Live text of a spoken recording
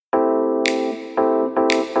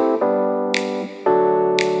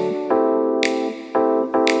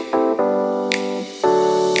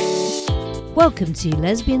Welcome to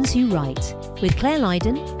Lesbians Who Write with Claire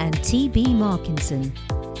Lydon and T.B. Markinson.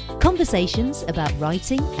 Conversations about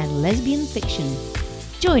writing and lesbian fiction.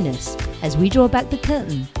 Join us as we draw back the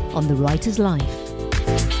curtain on the writer's life.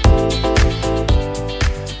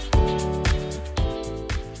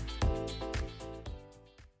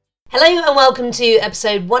 Hello and welcome to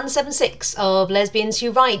episode 176 of Lesbians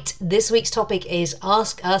Who Write. This week's topic is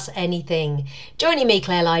Ask Us Anything. Joining me,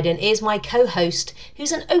 Claire Lydon, is my co-host,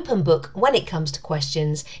 who's an open book when it comes to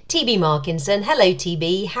questions, T.B. Markinson. Hello,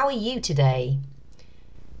 T.B. How are you today?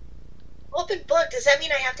 Open book? Does that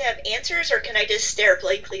mean I have to have answers, or can I just stare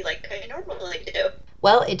blankly like I normally do?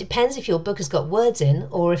 Well, it depends if your book has got words in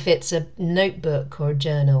or if it's a notebook or a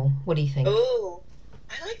journal. What do you think? Ooh.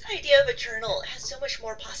 I like the idea of a journal. It has so much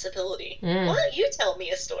more possibility. Why don't you tell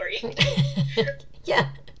me a story? Yeah.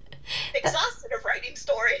 Exhausted of writing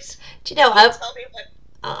stories. Do you know, Tell me what...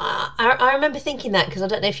 I remember thinking that because I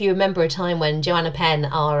don't know if you remember a time when Joanna Penn,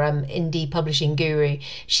 our indie publishing guru,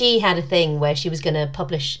 she had a thing where she was going to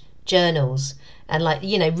publish journals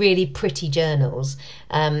and really pretty journals.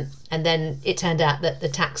 And then it turned out that the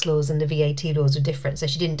tax laws and the VAT laws were different, so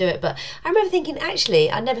she didn't do it. But I remember thinking,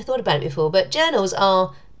 actually, I never thought about it before, but journals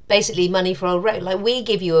are basically money for old road. Like, we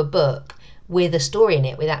give you a book with a story in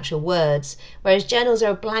it, with actual words, whereas journals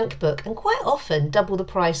are a blank book and quite often double the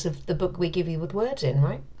price of the book we give you with words in,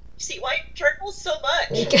 right? See, why journals so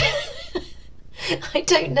much? I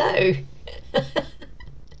don't know.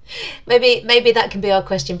 Maybe that can be our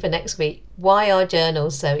question for next week. Why are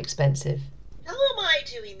journals so expensive? How am I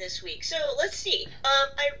doing this week? So let's see.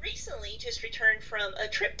 I recently just returned from a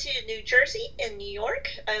trip to New Jersey and New York.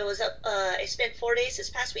 I spent 4 days this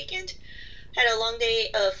past weekend. Had a long day,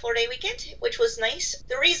 4-day weekend, which was nice.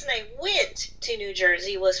 The reason I went to New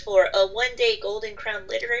Jersey was for a one-day Golden Crown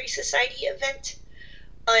Literary Society event.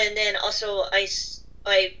 And then also I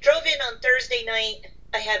drove in on Thursday night.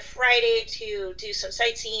 I had Friday to do some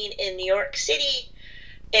sightseeing in New York City,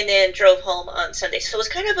 and then drove home on Sunday. So it was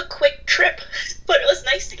kind of a quick trip, but it was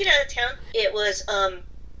nice to get out of town. It was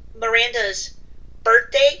Miranda's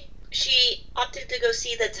birthday. She opted to go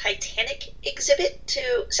see the Titanic exhibit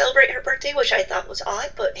to celebrate her birthday, which I thought was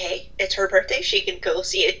odd, but hey, it's her birthday. She can go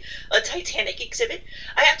see a Titanic exhibit.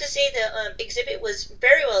 I have to say the exhibit was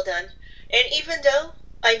very well done, and even though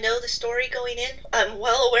I know the story going in, I'm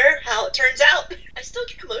well aware how it turns out, I still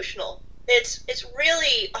get emotional. It's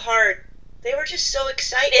really hard. They were just so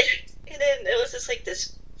excited, and then it was just like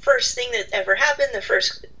this first thing that ever happened, the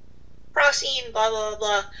first crossing, blah, blah,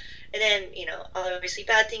 blah, and then, obviously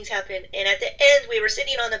bad things happened, and at the end, we were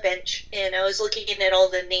sitting on a bench, and I was looking at all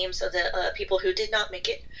the names of the people who did not make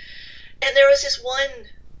it, and there was this one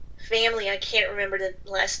family, I can't remember the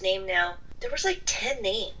last name now, there was like 10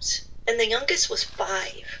 names, and the youngest was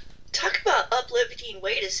 5. Talk about uplifting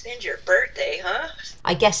way to spend your birthday, huh?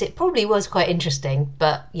 I guess it probably was quite interesting,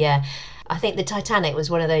 but yeah, I think the Titanic was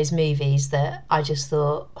one of those movies that I just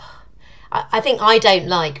thought, I think I don't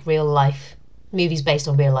like real life movies based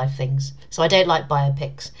on real life things. So I don't like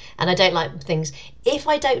biopics, and I don't like things, if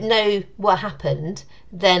I don't know what happened,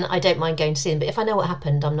 then I don't mind going to see them. But if I know what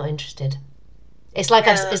happened, I'm not interested. It's like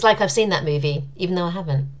I've seen that movie, even though I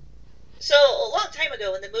haven't. So a long time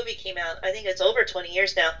ago when the movie came out, I think it's over 20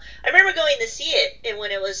 years now, I remember going to see it and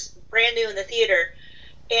when it was brand new in the theater,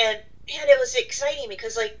 and man, it was exciting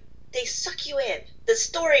because they suck you in. The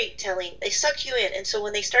storytelling, they suck you in. And so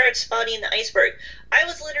when they started spotting the iceberg, I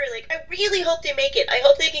was literally like, I really hope they make it. I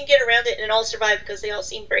hope they can get around it and all survive because they all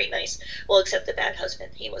seem very nice. Well, except the bad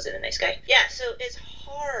husband. He wasn't a nice guy. Yeah, so it's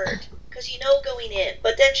hard because going in.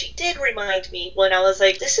 But then she did remind me when I was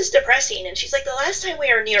like, this is depressing. And she's like, the last time we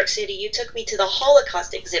were in New York City, you took me to the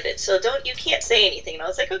Holocaust exhibit. So you can't say anything. And I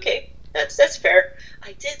was like, okay, that's fair.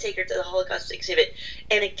 I did take her to the Holocaust exhibit.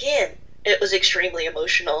 And again, it was extremely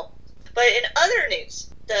emotional. But in other news,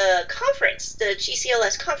 the conference, the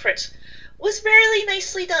GCLS conference, was really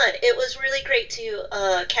nicely done. It was really great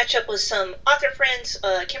to catch up with some author friends,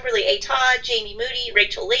 Kimberly A. Todd, Jamie Moody,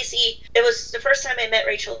 Rachel Lacey. It was the first time I met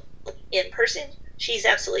Rachel in person. She's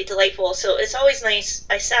absolutely delightful, so it's always nice.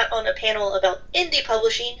 I sat on a panel about indie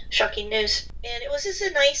publishing, shocking news, and it was just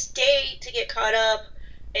a nice day to get caught up.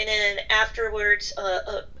 And then afterwards,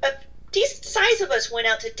 a decent size of us went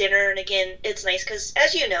out to dinner, and again, it's nice because,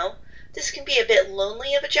 as you know, this can be a bit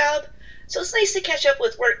lonely of a job, so it's nice to catch up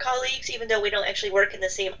with work colleagues. Even though we don't actually work in the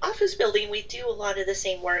same office building, we do a lot of the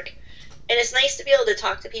same work, and it's nice to be able to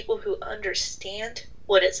talk to people who understand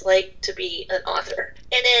what it's like to be an author.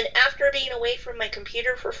 And then after being away from my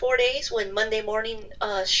computer for 4 days, when Monday morning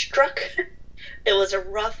struck, it was a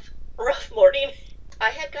rough morning. I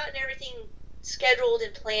had gotten everything scheduled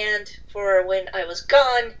and planned for when I was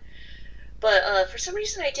gone, But for some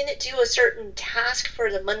reason, I didn't do a certain task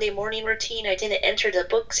for the Monday morning routine. I didn't enter the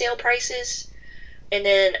book sale prices. And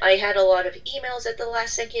then I had a lot of emails at the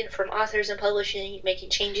last second from authors and publishing making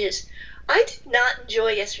changes. I did not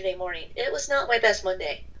enjoy yesterday morning. It was not my best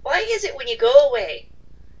Monday. Why is it when you go away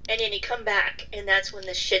and then you come back and that's when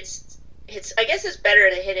the shit hits? I guess it's better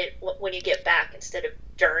to hit it when you get back instead of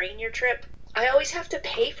during your trip. I always have to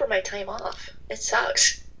pay for my time off. It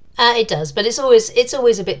sucks. It does, but it's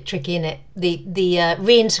always a bit tricky, isn't it? The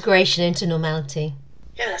reintegration into normality.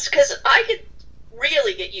 Yes, because I could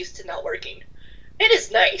really get used to not working. It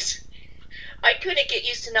is nice. I couldn't get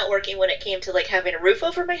used to not working when it came to like having a roof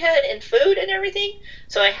over my head and food and everything.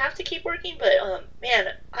 So I have to keep working, but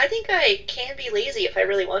man, I think I can be lazy if I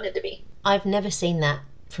really wanted to be. I've never seen that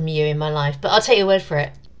from you in my life, but I'll take your word for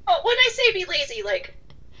it. Oh, when I say be lazy, like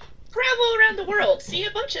travel around the world, see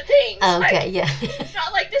a bunch of things. Oh, okay, yeah.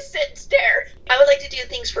 Not like to sit and stare. I would like to do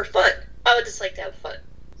things for fun. I would just like to have fun.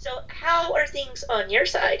 So how are things on your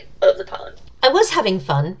side of the pond? I was having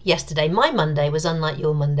fun yesterday. My Monday was unlike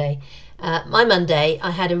your Monday. My Monday,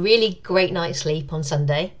 I had a really great night's sleep on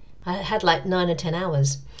Sunday. I had like 9 or 10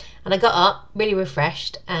 hours. And I got up really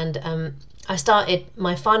refreshed and I started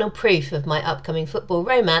my final proof of my upcoming football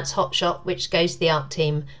romance, Hot Shot, which goes to the art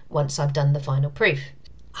team once I've done the final proof.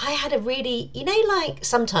 I had a really, like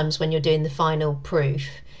sometimes when you're doing the final proof,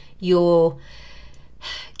 you're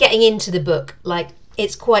getting into the book, like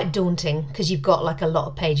it's quite daunting because you've got like a lot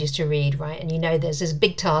of pages to read, right? And there's this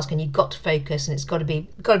big task and you've got to focus and it's got to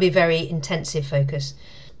be very intensive focus.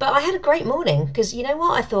 But I had a great morning because you know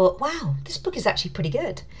what? I thought, wow, this book is actually pretty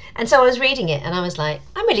good. And so I was reading it and I was like,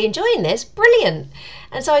 I'm really enjoying this, brilliant.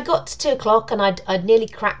 And so I got to 2 o'clock and I'd nearly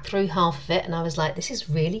cracked through half of it and I was like, this is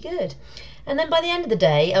really good. And then by the end of the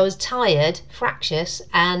day, I was tired, fractious,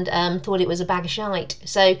 and thought it was a bag of shite.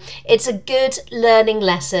 So it's a good learning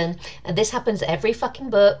lesson. And this happens every fucking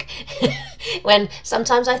book. When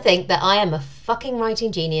sometimes I think that I am a fucking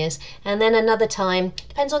writing genius. And then another time,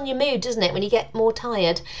 depends on your mood, doesn't it? When you get more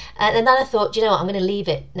tired. And then I thought, you know what, I'm going to leave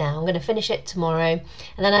it now. I'm going to finish it tomorrow.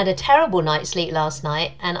 And then I had a terrible night's sleep last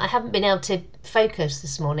night. And I haven't been able to focus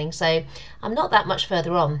this morning. So I'm not that much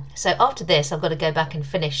further on. So after this, I've got to go back and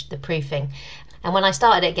finish the proofing. And when I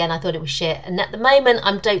started it again, I thought it was shit. And at the moment,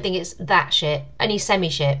 I don't think it's that shit. Only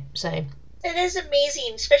semi-shit, so. It is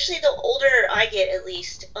amazing, especially the older I get, at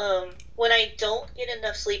least. When I don't get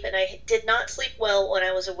enough sleep, and I did not sleep well when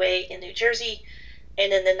I was away in New Jersey,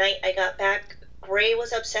 and then the night I got back, Gray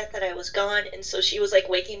was upset that I was gone, and so she was like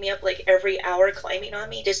waking me up like every hour, climbing on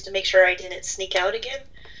me just to make sure I didn't sneak out again.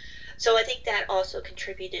 So I think that also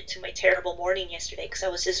contributed to my terrible morning yesterday because I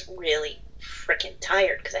was just really freaking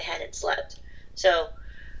tired because I hadn't slept. So,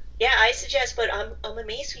 yeah, I suggest, but I'm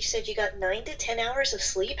amazed you said you got 9 to 10 hours of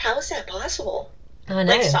sleep. How is that possible? I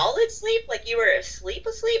know. Like solid sleep? Like you were asleep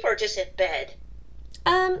or just in bed?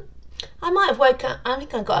 I might have woken up. I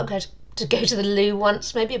think I got up to go to the loo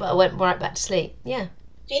once maybe, but I went right back to sleep. Yeah.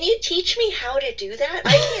 Can you teach me how to do that?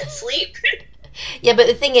 I can't sleep. Yeah, but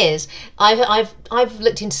the thing is, I've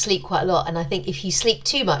looked into sleep quite a lot, and I think if you sleep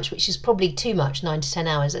too much, which is probably too much, 9 to 10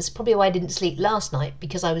 hours, that's probably why I didn't sleep last night,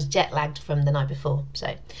 because I was jet lagged from the night before.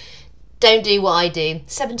 So don't do what I do.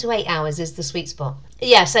 7 to 8 hours is the sweet spot.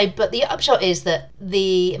 Yeah, so but the upshot is that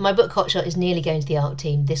my book Hot Shot is nearly going to the art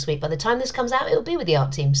team this week. By the time this comes out, it'll be with the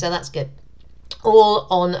art team, so that's good. All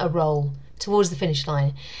on a roll towards the finish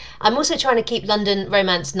line. I'm also trying to keep London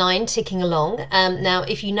Romance 9 ticking along. Now,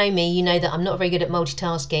 if you know me, you know that I'm not very good at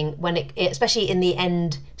multitasking, especially in the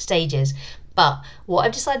end stages. But what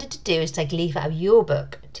I've decided to do is take a leaf out of your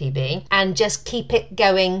book, TB, and just keep it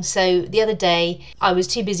going. So the other day, I was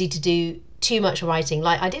too busy to do too much writing.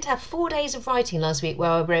 Like I did have 4 days of writing last week where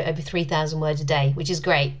I wrote over 3,000 words a day, which is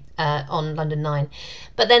great on London 9.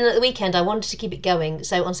 But then at the weekend I wanted to keep it going,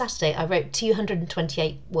 so on Saturday I wrote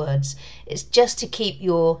 228 words. It's just to keep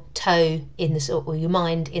your toe in the or your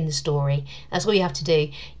mind in the story. That's all you have to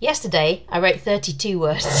do. Yesterday I wrote 32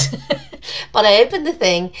 words. But I opened the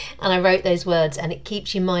thing and I wrote those words, and it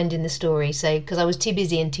keeps your mind in the story. So because I was too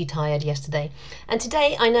busy and too tired yesterday. And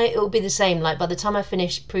today I know it will be the same. Like by the time I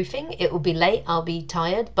finish proofing, it will be late, I'll be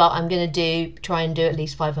tired, but I'm going to try and do at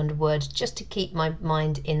least 500 words just to keep my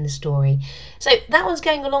mind in the story. So that one's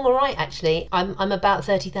going along all right, actually. I'm about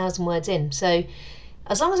 30,000 words in. So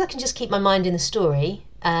as long as I can just keep my mind in the story,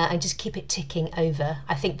 and just keep it ticking over.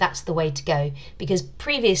 I think that's the way to go, because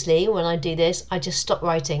previously when I do this, I just stop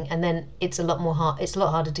writing, and then it's a lot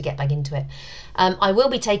harder to get back into it. I will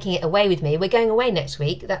be taking it away with me. We're going away next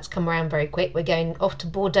week. That's come around very quick. We're going off to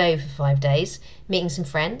Bordeaux for 5 days, meeting some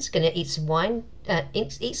friends, going to eat some wine,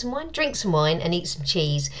 drink some wine, and eat some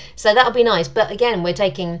cheese. So that'll be nice. But again,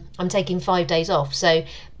 I'm taking 5 days off.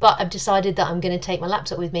 But I've decided that I'm going to take my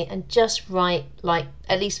laptop with me and just write like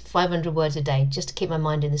at least 500 words a day, just to keep my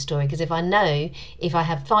mind in the story. Because if I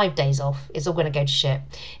have 5 days off, it's all going to go to shit.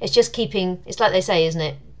 It's just it's like they say, isn't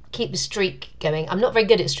it? Keep the streak going. I'm not very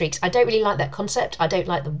good at streaks. I don't really like that concept. I don't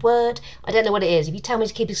like the word. I don't know what it is. If you tell me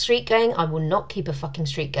to keep a streak going, I will not keep a fucking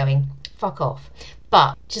streak going. Fuck off.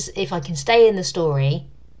 But just if I can stay in the story,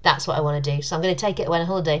 that's what I want to do. So I'm going to take it away on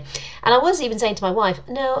holiday. And I was even saying to my wife,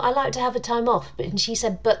 no, I like to have a time off. And she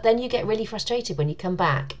said, but then you get really frustrated when you come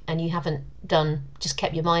back and you haven't just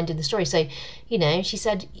kept your mind in the story. So, she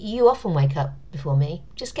said, you often wake up before me.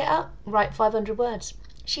 Just get up, write 500 words.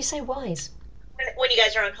 She's so wise. When you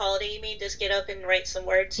guys are on holiday, you mean just get up and write some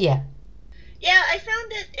words? Yeah. Yeah, I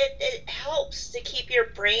found that it helps to keep your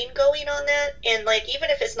brain going on that. And, like, even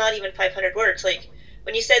if it's not even 500 words, like,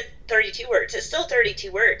 when you said 32 words, it's still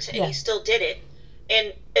 32 words, and you still did it.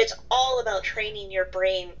 And it's all about training your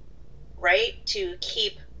brain, right, to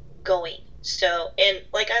keep going. So, and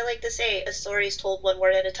like I like to say, a story is told one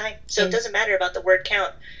word at a time. So it doesn't matter about the word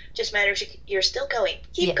count. It just matters you're still going.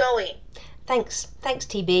 Keep going. Thanks,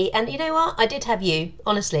 TB. And you know what? I did have you,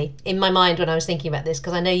 honestly, in my mind when I was thinking about this,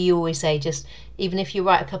 because I know you always say just, even if you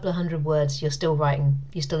write a couple of 100 words, you're still writing,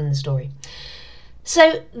 you're still in the story.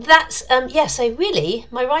 So that's, so really,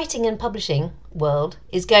 my writing and publishing world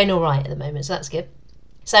is going all right at the moment, so that's good.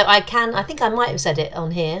 So I think I might have said it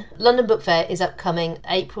on here, London Book Fair is upcoming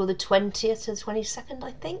April the 20th to the 22nd,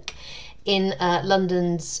 I think, in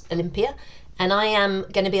London's Olympia. And I am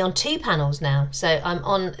going to be on 2 panels now. So I'm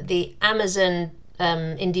on the Amazon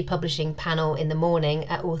indie publishing panel in the morning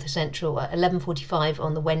at Author Central at 11:45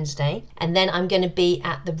 on the Wednesday. And then I'm going to be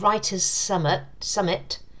at the Writers'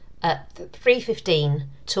 Summit at 3:15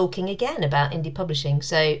 talking again about indie publishing.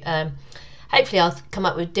 So hopefully I'll come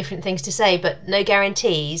up with different things to say, but no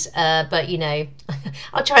guarantees. But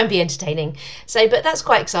I'll try and be entertaining. So, but that's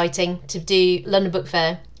quite exciting to do London Book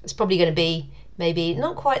Fair. It's probably going to be maybe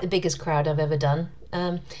not quite the biggest crowd I've ever done.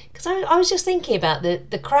 Because I was just thinking about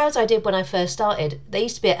the crowds I did when I first started. They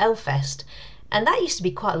used to be at Elfest, and that used to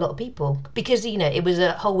be quite a lot of people because, it was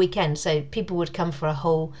a whole weekend, so people would come for a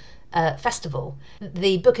whole festival.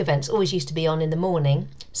 The book events always used to be on in the morning,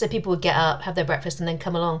 so people would get up, have their breakfast, and then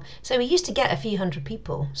come along. So we used to get a few hundred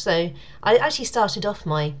people. So I actually started off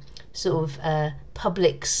my sort of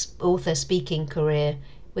public author speaking career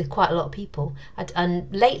with quite a lot of people. And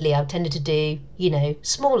lately I've tended to do,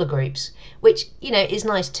 smaller groups, which, is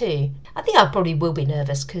nice too. I think I probably will be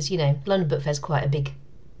nervous because, London Book Fair is quite a big,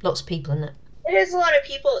 lots of people, isn't it? It is a lot of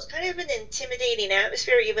people. It's kind of an intimidating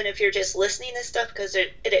atmosphere, even if you're just listening to stuff, because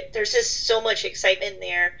there's just so much excitement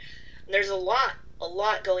there. And there's a lot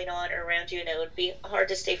going on around you, and it would be hard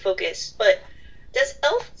to stay focused. But does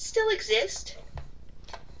ELF still exist?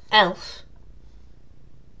 ELF?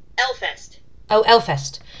 Elfest. Oh,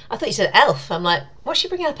 Elfest. I thought you said Elf. I'm like, what's she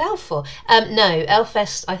bringing up Elf for? No,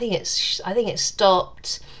 Elfest. I think it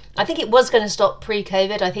stopped. I think it was going to stop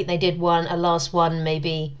pre-COVID. I think they did a last one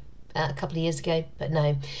maybe a couple of years ago, but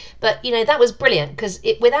no. But that was brilliant because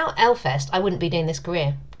without Elfest, I wouldn't be doing this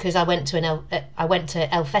career because I went to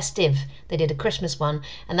Elfestive. They did a Christmas one,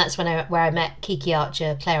 and that's where I met Kiki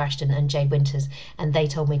Archer, Claire Ashton, and Jade Winters, and they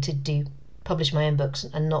told me to publish my own books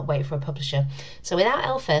and not wait for a publisher. So without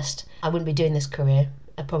Elfest, I wouldn't be doing this career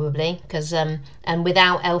probably because and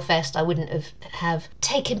without Elfest, I wouldn't have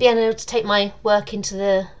been able to take my work into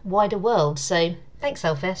the wider world. So thanks,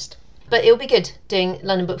 Elfest. But it'll be good doing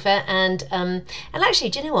London Book Fair, and actually,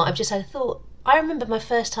 do you know what? I've just had a thought. I remember my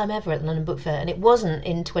first time ever at the London Book Fair, and it wasn't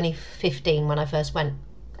in 2015 when I first went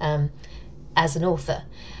as an author.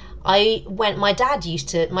 My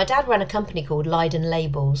dad ran a company called Leiden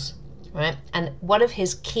Labels, right? And one of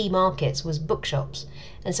his key markets was bookshops.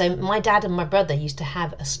 And so my dad and my brother used to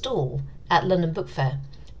have a stall at London Book Fair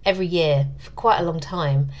every year for quite a long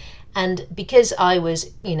time. And because I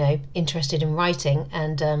was, interested in writing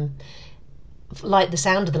and liked the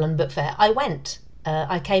sound of the London Book Fair, I went.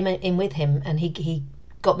 I came in with him, and he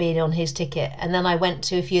got me in on his ticket. And then I went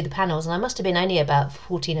to a few of the panels, and I must have been only about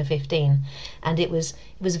 14 or 15. And it was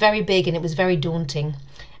very big, and it was very daunting.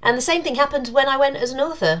 And the same thing happened when I went as an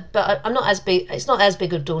author, but I'm not as big. It's not as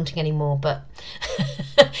big or daunting anymore, but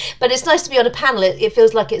but it's nice to be on a panel. It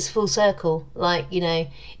feels like it's full circle. Like,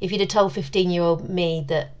 if you'd have told 15-year-old me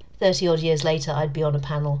that 30 odd years later I'd be on a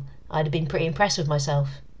panel, I'd have been pretty impressed with myself.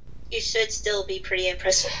 You should still be pretty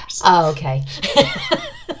impressed with yourself. Oh, okay.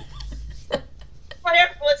 Not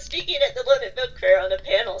everyone's speaking at the London Book Fair on a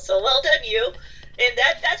panel, so well done you. And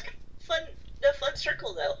that's fun. The fun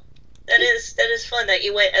circle though. That is fun that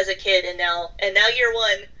you went as a kid and now you're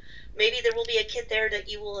one. Maybe there will be a kid there that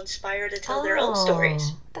you will inspire to tell their own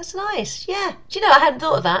stories. That's nice. Yeah. Do you know, I hadn't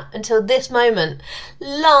thought of that until this moment.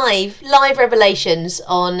 Live revelations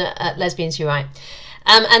on Lesbians Who Write.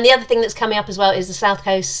 And the other thing that's coming up as well is the South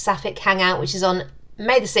Coast Sapphic Hangout, which is on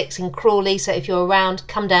May the 6th in Crawley. So if you're around,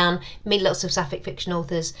 come down, meet lots of Sapphic fiction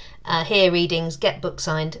authors, hear readings, get books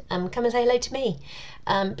signed, come and say hello to me.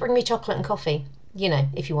 Bring me chocolate and coffee, you know,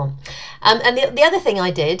 if you want. And the other thing I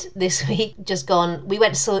did this week, just gone, we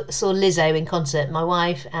went saw Lizzo in concert, my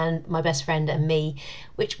wife and my best friend and me,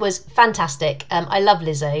 which was fantastic. I love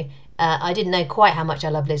Lizzo. I didn't know quite how much I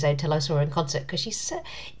love Lizzo till I saw her in concert, because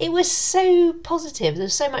it was so positive. There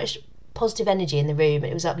was so much positive energy in the room.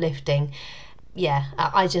 It was uplifting. Yeah,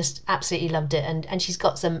 I just absolutely loved it. And she's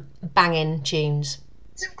got some banging tunes.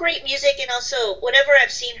 Some great music, and also whenever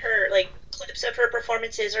I've seen her, like clips of her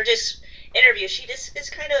performances or just interviews, she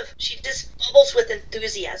just bubbles with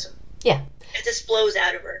enthusiasm. Yeah. It just flows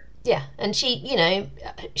out of her. Yeah, and she, you know,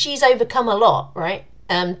 she's overcome a lot, right?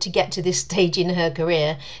 To get to this stage in her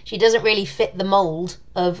career. She doesn't really fit the mould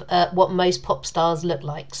of what most pop stars look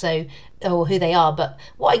like, or who they are. But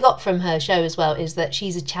what I got from her show as well is that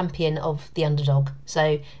she's a champion of the underdog.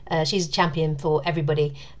 So she's a champion for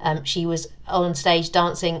everybody. She was on stage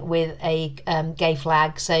dancing with a gay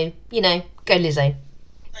flag. So, you know, go Lizzo.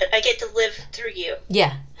 But I get to live through you.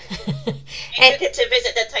 Yeah. And you get to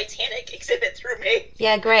visit the Titanic exhibit through me.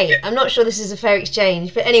 Yeah, great. I'm not sure this is a fair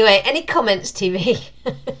exchange. But anyway, any comments, TV?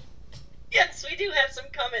 Yes, we do have some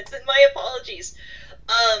comments, and my apologies.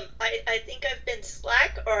 I think I've been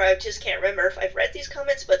slack, or I just can't remember if I've read these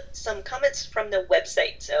comments, but some comments from the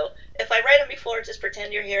website. So if I read them before, just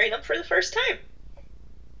pretend you're hearing them for the first time.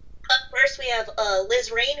 Up first, we have Liz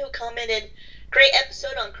Rain, who commented, "Great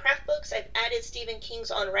episode on craft books. I've added Stephen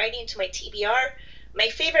King's On Writing to my TBR. My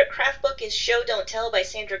favorite craft book is Show Don't Tell by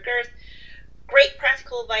Sandra Girth. Great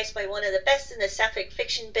practical advice by one of the best in the sapphic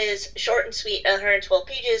fiction biz. Short and sweet, 112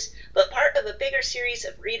 pages, but part of a bigger series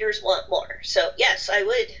of readers want more." So yes, I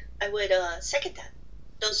would second that.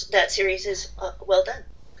 That series is well done.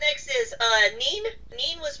 Next is Neen.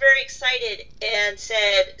 Neen was very excited and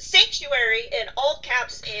said, "Sanctuary" in all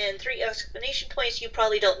caps and 3 exclamation points. You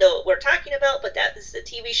probably don't know what we're talking about, but that is the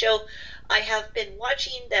TV show I have been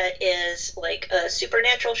watching that is like a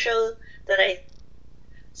supernatural show that I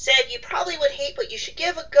said you probably would hate, but you should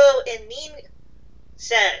give a go. And Neen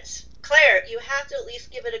says, "Claire, you have to at least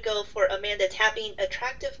give it a go for Amanda Tapping.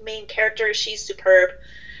 Attractive main character. She's superb."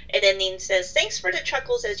 And then Neen says, "Thanks for the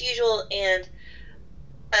chuckles as usual." And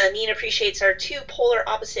Neen appreciates our two polar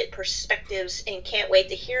opposite perspectives and can't wait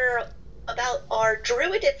to hear about our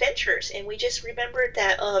Druid adventures. And we just remembered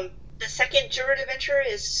that the second Druid adventure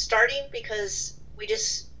is starting because we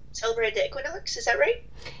just celebrated the equinox. Is that right?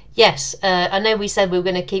 Yes, I know we said we were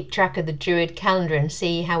going to keep track of the Druid calendar and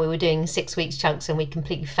see how we were doing 6 weeks chunks, and we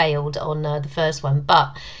completely failed on the first one.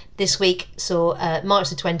 But this week saw March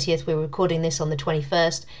the 20th. We're recording this on the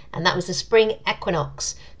 21st, and that was the spring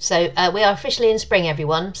equinox. So we are officially in spring,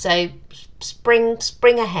 everyone. So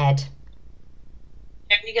spring ahead.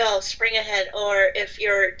 There you go, spring ahead. Or if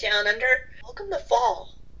you're down under, welcome to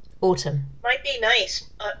fall. Autumn. Might be nice.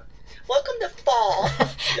 Welcome to fall.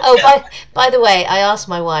 Oh, by the way, I asked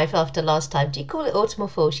my wife after last time, do you call it autumn or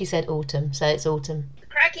fall? She said autumn, so it's autumn.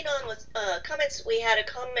 Cracking on with comments, we had a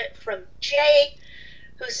comment from Jay,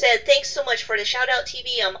 who said, "Thanks so much for the shout out,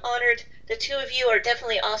 TV. I'm honored. The two of you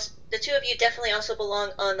definitely also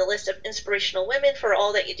belong on the list of inspirational women for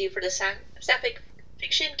all that you do for the sapphic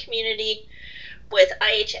fiction community with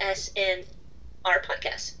IHS and our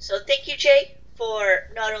podcast." So thank you, Jay, for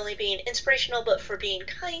not only being inspirational, but for being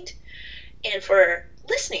kind and for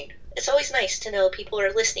listening. It's always nice to know people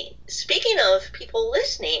are listening. Speaking of people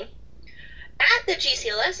listening, at the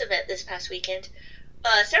GCLS event this past weekend,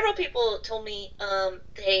 several people told me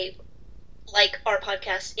they like our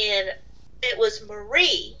podcast, and it was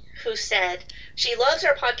Marie who said she loves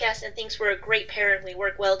our podcast and thinks we're a great pair and we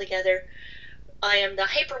work well together. I am the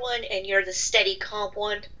hyper one and you're the steady calm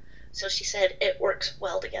one. So she said it works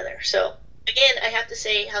well together. So again, I have to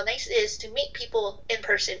say how nice it is to meet people in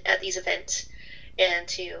person at these events and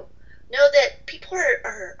to know that people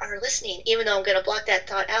are listening, even though I'm going to block that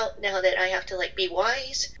thought out now that I have to be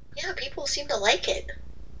wise. Yeah, people seem to like it.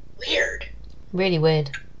 Weird. Really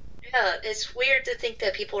weird. Yeah, it's weird to think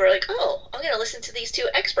that people are like, "Oh, I'm going to listen to these two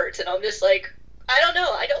experts." And I'm just like, I don't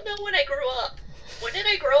know. I don't know when I grew up. When did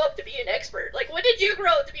I grow up to be an expert? Like, when did you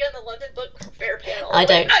grow up to be on the London Book Fair panel? I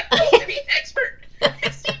don't. When did I grow up to be an expert?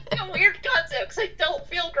 It seems like a weird concept because I don't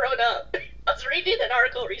feel grown up. I was reading an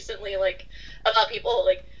article recently, like, about people,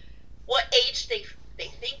 like, what age they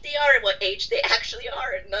think they are and what age they actually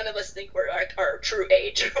are, and none of us think we're our true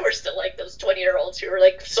age. We're still like those 20-year-olds who are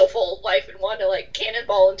like so full of life and want to like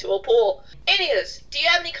cannonball into a pool. Anyways, do you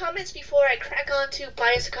have any comments before I crack on to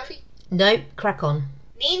buy us a coffee? No, crack on.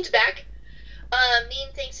 Neen's back. Neen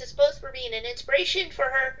thanks us both for being an inspiration for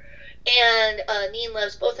her, and Neen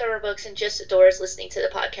loves both of our books and just adores listening to the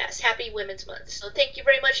podcast. Happy Women's Month. So thank you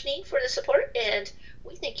very much, Neen, for the support, and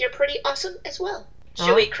we think you're pretty awesome as well.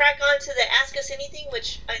 Should we crack on to the Ask Us Anything,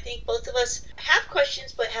 which I think both of us have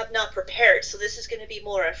questions but have not prepared, so this is going to be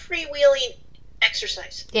more a freewheeling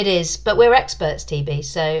exercise. It is, but we're experts, TB,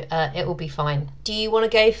 so it will be fine. Do you want to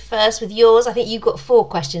go first with yours? I think you've got 4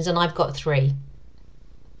 questions and I've got 3.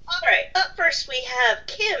 All right, up first we have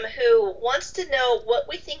Kim, who wants to know what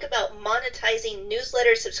we think about monetizing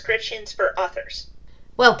newsletter subscriptions for authors.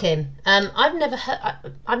 Well, Kim, I've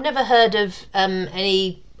never heard of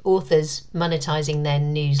any authors monetizing their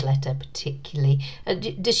newsletter particularly.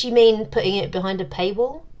 Does she mean putting it behind a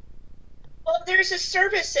paywall? Well, there's a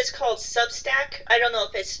service that's called Substack. I don't know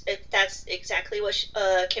if that's exactly what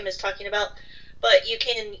Kim is talking about, but you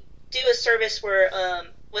can do a service where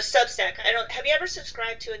with Substack. Have you ever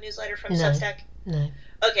subscribed to a newsletter from Substack? No.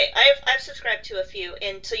 Okay, I've subscribed to a few,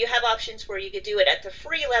 and so you have options where you could do it at the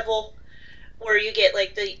free level, where you get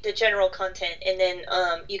like the general content, and then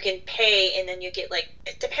you can pay, and then you get like,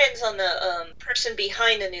 it depends on the person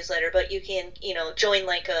behind the newsletter, but you can join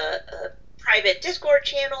like a private Discord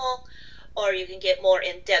channel, or you can get more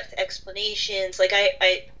in-depth explanations. Like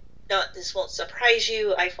this won't surprise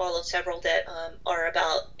you, I follow several that are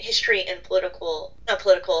about history and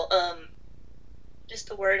just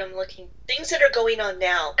the word I'm looking, things that are going on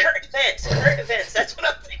now, current events, that's what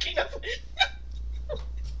I'm thinking of.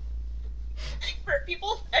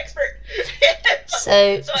 Expert. So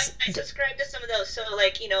I subscribe to some of those. So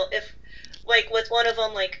like, if like with one of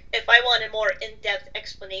them, like if I wanted more in-depth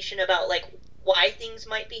explanation about like why things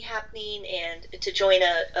might be happening, and to join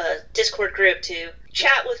a Discord group to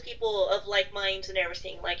chat with people of like minds and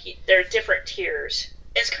everything, like there are different tiers.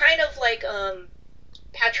 It's kind of like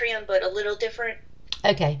Patreon, but a little different.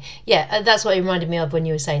 Okay, yeah, that's what it reminded me of when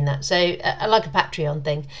you were saying that. So I like a Patreon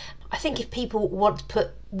thing. I think if people want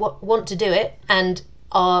to do it and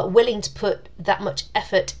are willing to put that much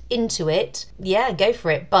effort into it, yeah, go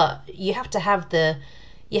for it. But you have to have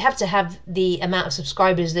the amount of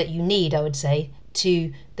subscribers that you need, I would say,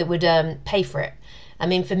 that would pay for it. I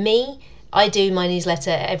mean, for me, I do my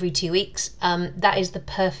newsletter every 2 weeks. That is the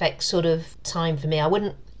perfect sort of time for me.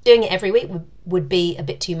 Doing it every week would be a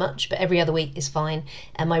bit too much, but every other week is fine,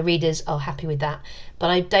 and my readers are happy with that. But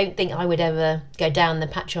I don't think I would ever go down the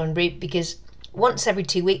Patreon route, because once every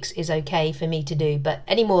 2 weeks is okay for me to do, but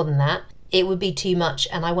any more than that, it would be too much,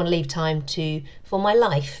 and I want to leave time for my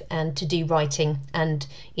life and to do writing and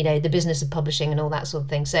the business of publishing and all that sort of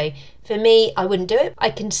thing. So for me, I wouldn't do it. I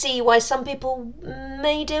can see why some people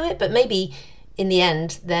may do it, but maybe in the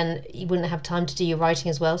end then you wouldn't have time to do your writing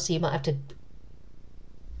as well, so you might have to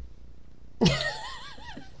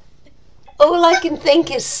all I can think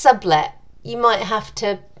is sublet. You might have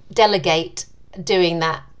to delegate doing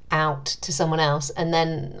that out to someone else, and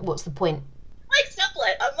then what's the point? Like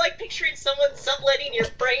sublet. I'm like picturing someone subletting your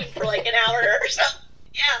brain for like an hour or so.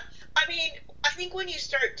 Yeah. I mean, I think when you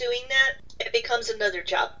start doing that, it becomes another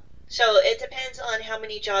job. So it depends on how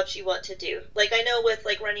many jobs you want to do. Like I know with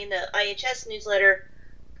like running the IHS newsletter,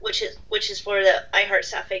 which is for the I Heart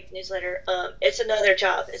Sapphic newsletter, it's another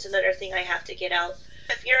job. It's another thing I have to get out.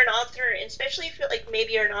 If you're an author, and especially if you're like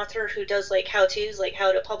maybe you're an author who does like how-tos, like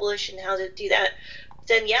how to publish and how to do that,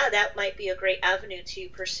 then yeah, that might be a great avenue to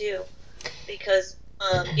pursue, because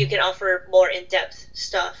you can offer more in-depth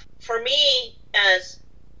stuff. For me, as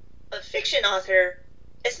a fiction author,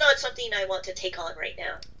 it's not something I want to take on right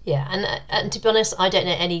now. Yeah, and to be honest, I don't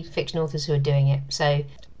know any fiction authors who are doing it. So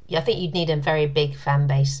yeah, I think you'd need a very big fan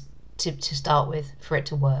base to start with for it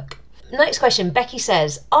to work. Next question, Becky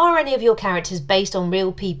says, are any of your characters based on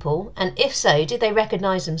real people? And if so, did they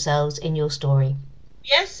recognise themselves in your story?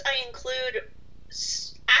 Yes, I include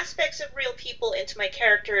aspects of real people into my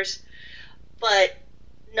characters, but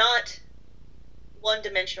not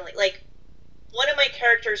one-dimensionally. Like, one of my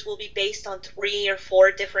characters will be based on 3 or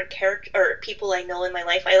 4 different people I know in my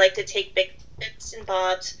life. I like to take bits and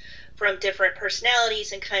bobs from different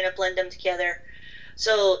personalities and kind of blend them together.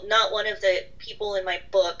 So not one of the people in my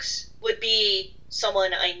books would be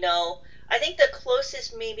someone I know. I think the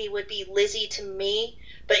closest maybe would be Lizzie to me,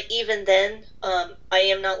 but even then, I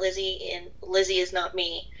am not Lizzie, and Lizzie is not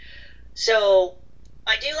me. So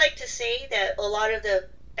I do like to say that a lot of the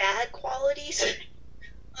bad qualities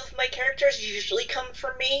of my characters usually come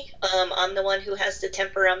from me. I'm the one who has the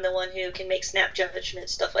temper. I'm the one who can make snap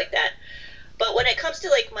judgments, stuff like that. But when it comes to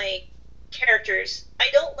like my characters, I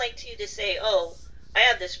don't like to just say, "Oh, I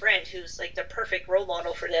have this friend who's like the perfect role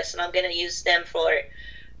model for this, and I'm gonna use them for it."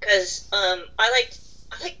 Because I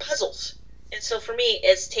like puzzles, and so for me,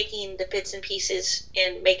 it's taking the bits and pieces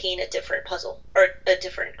and making a different puzzle or a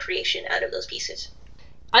different creation out of those pieces.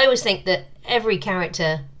 I always think that every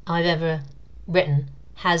character I've ever written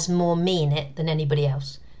has more me in it than anybody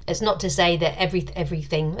else. It's not to say that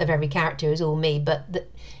everything of every character is all me, but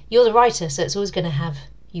you're the writer, so it's always going to have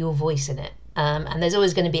your voice in it. And there's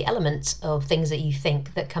always going to be elements of things that you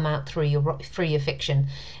think that come out through your fiction.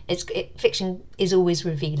 Fiction is always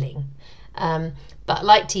revealing. But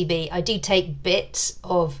like TB, I do take bits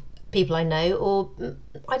of people I know, or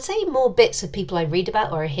I'd say more bits of people I read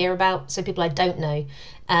about or I hear about, so people I don't know,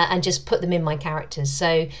 and just put them in my characters.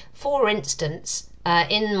 So, for instance,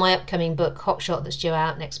 in my upcoming book, Hotshot, that's due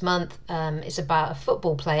out next month, it's about a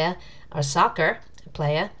football player, or a soccer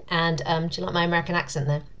player, and do you like my American accent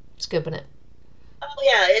there? It's good, wasn't it? Oh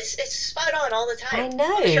yeah, it's spot on all the time. I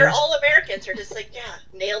know. I'm sure all Americans are just like, yeah,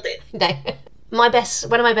 nailed it. No. One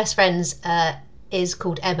of my best friends is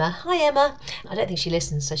called Emma. Hi, Emma. I don't think she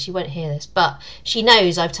listens, so she won't hear this, but she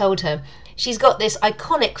knows I've told her. She's got this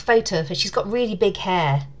iconic photo of her. She's got really big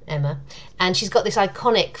hair, Emma, and she's got this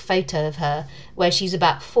iconic photo of her where she's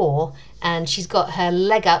about 4 and she's got her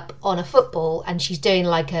leg up on a football and she's doing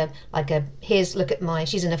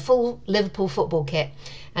she's in a full Liverpool football kit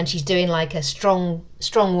and she's doing like a strong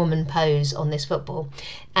woman pose on this football,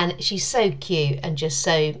 and she's so cute and just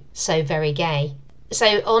so very gay.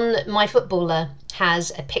 So on my footballer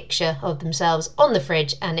has a picture of themselves on the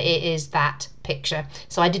fridge, and it is that picture.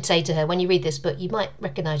 So I did say to her, when you read this book, you might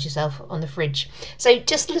recognise yourself on the fridge. So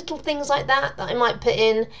just little things like that I might put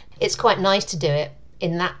in. It's quite nice to do it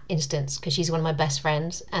in that instance because she's one of my best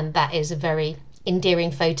friends, and that is a very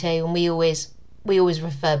endearing photo, and we always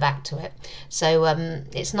refer back to it. So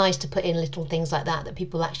it's nice to put in little things like that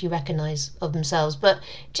people actually recognise of themselves. But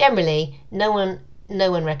generally, no one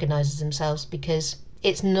recognises themselves because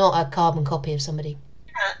it's not a carbon copy of somebody.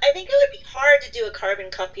 Yeah, I think it would be hard to do a carbon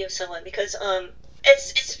copy of someone because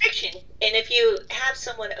it's fiction, and if you have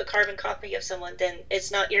a carbon copy of someone, then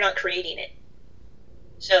you're not creating it.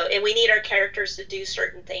 So, and we need our characters to do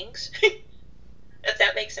certain things, if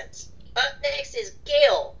that makes sense. Up next is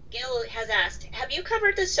Gail. Gail has asked, have you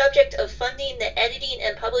covered the subject of funding the editing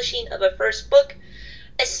and publishing of a first book,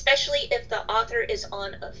 especially if the author is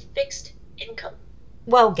on a fixed income?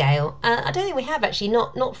 Well, Gail, I don't think we have actually,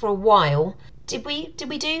 not for a while. Did we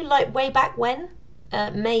do like way back when?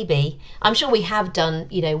 Maybe. I'm sure we have done,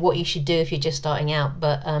 what you should do if you're just starting out,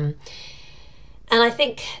 but and I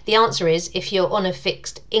think the answer is if you're on a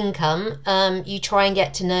fixed income, you try and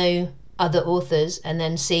get to know other authors and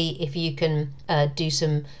then see if you can do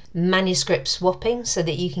some manuscript swapping so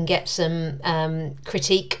that you can get some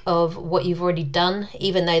critique of what you've already done,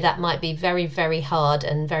 even though that might be very, very hard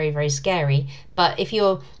and very, very scary. But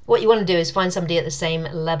what you want to do is find somebody at the same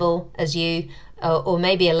level as you, or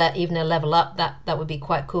maybe even a level up. That would be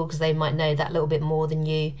quite cool because they might know that little bit more than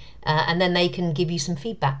you, and then they can give you some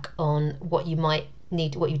feedback on what you might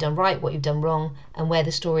need, what you've done right, what you've done wrong, and where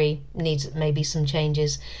the story needs maybe some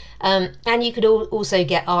changes. And you could also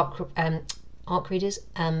get ARC readers,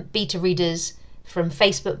 beta readers from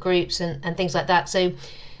Facebook groups and things like that. So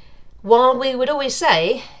while we would always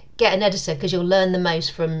say get an editor because you'll learn the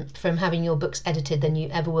most from having your books edited than you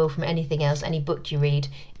ever will from anything else, any book you read.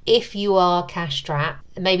 If you are cash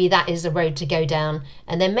strapped, maybe that is the road to go down.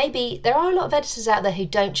 And then maybe there are a lot of editors out there who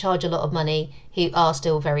don't charge a lot of money who are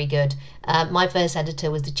still very good. My first editor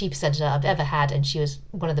was the cheapest editor I've ever had, and she was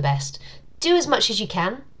one of the best. Do as much as you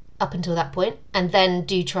can up until that point, and then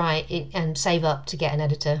do try and save up to get an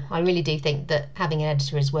editor. I really do think that having an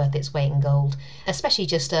editor is worth its weight in gold, especially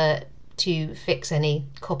just to fix any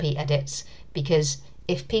copy edits, because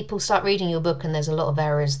if people start reading your book and there's a lot of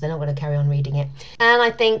errors, they're not going to carry on reading it. And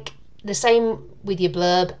I think the same with your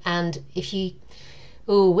blurb. And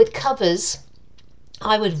with covers,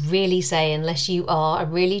 I would really say, unless you are a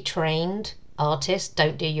really trained artist,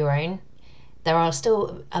 don't do your own. There are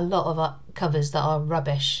still a lot of covers that are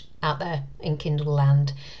rubbish out there in Kindle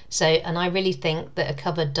land. So, and I really think that a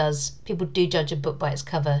cover people do judge a book by its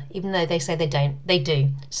cover, even though they say they don't, they do.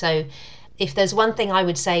 So if there's one thing I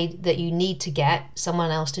would say that you need to get someone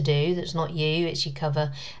else to do that's not you, it's your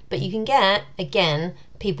cover. But you can get, again,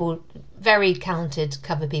 people, very talented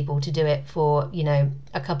cover people to do it for, you know,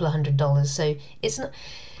 a couple of $100. So it's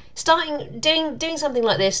not doing something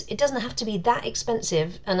like this. It doesn't have to be that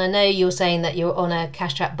expensive. And I know you're saying that you're on a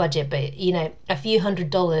cash trap budget, but you know, a few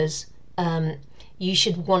 $100, you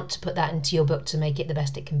should want to put that into your book to make it the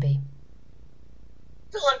best it can be.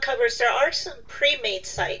 On covers, there are some pre-made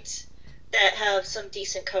sites that have some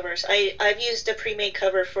decent covers. I've used a pre-made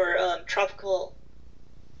cover for Tropical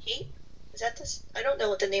Heat. Is that this? I don't know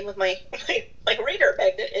what the name of my reader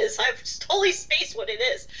magnet is. I've totally spaced what it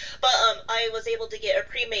is. But I was able to get a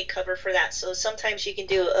pre-made cover for that. So sometimes you can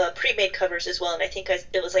do pre-made covers as well, and I think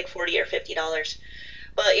it was like $40 or $50.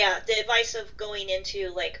 But yeah, the advice of going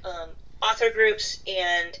into like author groups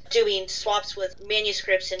and doing swaps with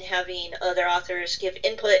manuscripts and having other authors give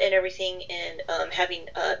input and everything, and having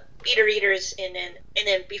beta readers, and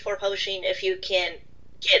then before publishing, if you can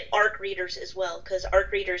get ARC readers as well, because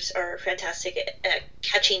ARC readers are fantastic at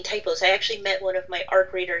catching typos. I actually met one of my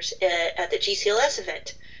ARC readers at the GCLS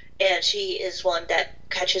event, and she is one that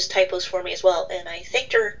catches typos for me as well, and I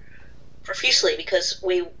thanked her profusely because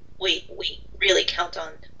we really count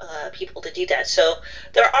on people to do that. So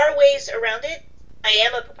there are ways around it. I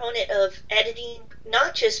am a proponent of editing,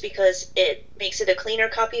 not just because it makes it a cleaner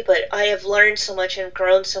copy, but I have learned so much and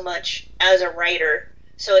grown so much as a writer.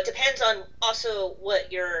 So it depends on also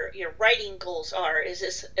what your writing goals are.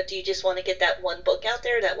 Do you just want to get that one book out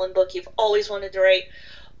there, that one book you've always wanted to write,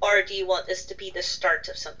 or do you want this to be the start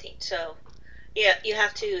of something? So yeah, you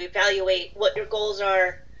have to evaluate what your goals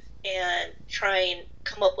are and try and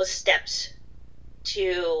come up with steps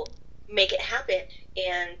to make it happen.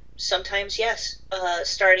 And sometimes, yes,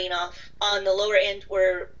 starting off on the lower end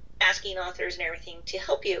where asking authors and everything to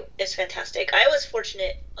help you is fantastic. I was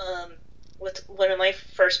fortunate with one of my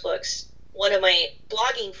first books. One of my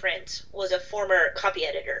blogging friends was a former copy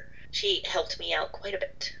editor. She helped me out quite a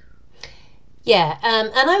bit. Yeah,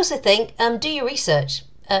 and I also think do your research.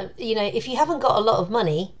 You know, if you haven't got a lot of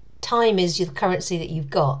money, time is your currency that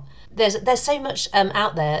you've got. There's so much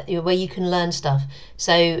out there where you can learn stuff.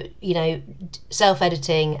 So, you know,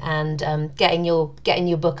 self-editing and getting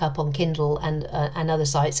your book up on Kindle and other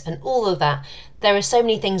sites and all of that. There are so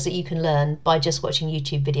many things that you can learn by just watching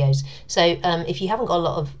YouTube videos. So if you haven't got a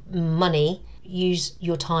lot of money, use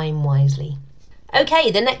your time wisely.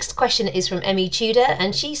 Okay, the next question is from Emmy Tudor,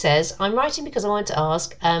 and she says, I'm writing because I wanted to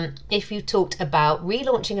ask if you talked about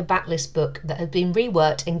relaunching a backlist book that had been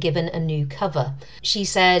reworked and given a new cover. She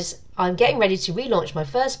says, I'm getting ready to relaunch my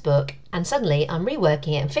first book, and suddenly I'm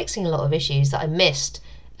reworking it and fixing a lot of issues that I missed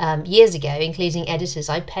years ago, including editors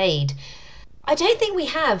I paid. I don't think we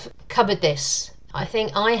have covered this. I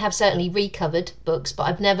think I have certainly recovered books, but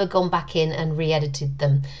I've never gone back in and re-edited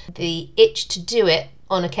them. The itch to do it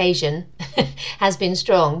on occasion has been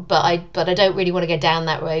strong, but I don't really want to go down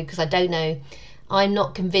that road because I don't know. I'm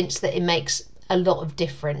not convinced that it makes a lot of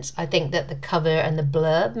difference. I think that the cover and the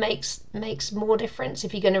blurb makes more difference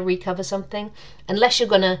if you're going to recover something, unless you're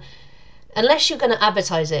going to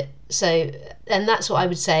advertise it. So, and that's what I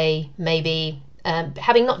would say. Maybe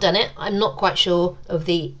having not done it, I'm not quite sure of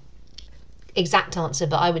the exact answer,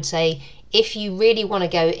 but I would say if you really want to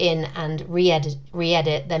go in and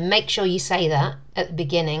re-edit, then make sure you say that at the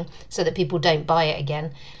beginning so that people don't buy it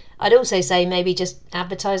again. I'd also say maybe just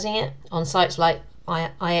advertising it on sites like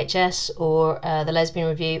IHS or the Lesbian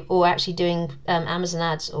Review, or actually doing Amazon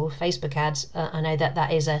ads or Facebook ads. I know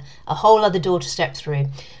that is a whole other door to step through,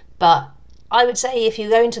 but I would say if you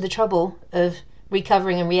go into the trouble of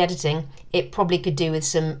recovering and re-editing, it probably could do with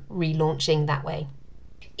some relaunching that way.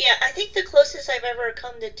 Yeah, I think the closest I've ever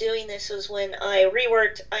come to doing this was when I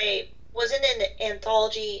reworked. I was in an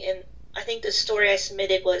anthology, and I think the story I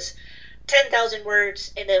submitted was 10,000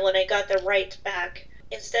 words, and then when I got the rights back,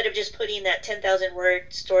 instead of just putting that 10,000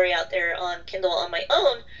 word story out there on Kindle on my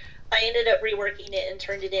own, I ended up reworking it and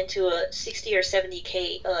turned it into a 60 or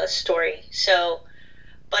 70K story. So,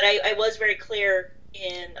 but I was very clear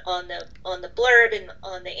on the blurb and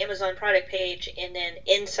on the Amazon product page, and then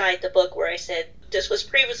inside the book where I said this was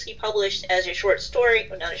previously published as a short story,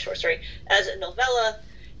 or not a short story, as a novella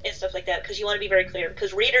and stuff like that, because you want to be very clear,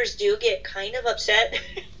 because readers do get kind of upset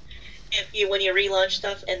when you relaunch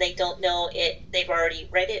stuff and they don't know it, they've already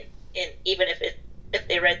read it, and even if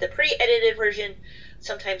they read the pre-edited version,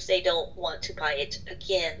 sometimes they don't want to buy it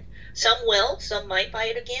again. Some will, some might buy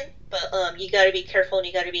it again, but you got to be careful and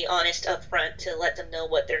you got to be honest up front to let them know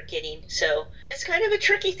what they're getting. So it's kind of a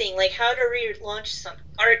tricky thing, like how to relaunch something,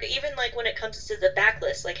 or even like when it comes to the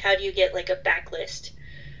backlist, like how do you get like a backlist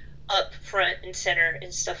up front and center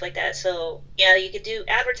and stuff like that. So yeah, you can do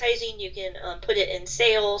advertising, you can put it in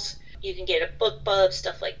sales, you can get a book bub,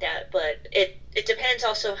 stuff like that. But it depends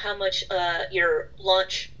also how much your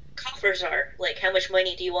launch coffers are. Like how much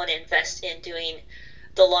money do you want to invest in doing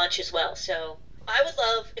the launch as well. So I would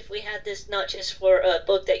love if we had this not just for a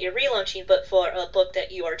book that you're relaunching, but for a book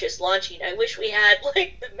that you are just launching. I wish we had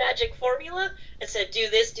like the magic formula and said do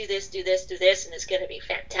this, do this, do this, do this, and it's going to be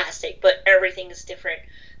fantastic. But everything is different.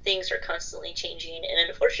 Things are constantly changing, and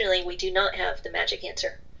unfortunately, we do not have the magic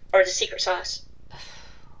answer or the secret sauce.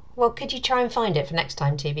 Well, could you try and find it for next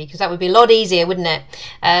time, TV? Because that would be a lot easier, wouldn't it?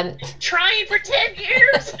 Trying for 10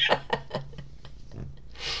 years.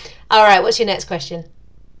 All right, what's your next question?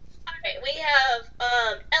 All right, we have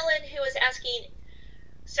Ellen, who is asking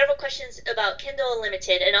several questions about Kindle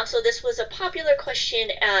Unlimited, and also this was a popular question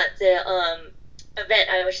at the event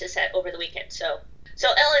I was just at over the weekend. So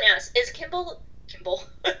Ellen asks, is Kindle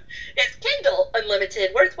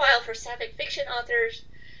Unlimited worthwhile for sapphic fiction authors?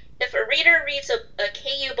 If a reader reads a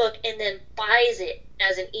KU book and then buys it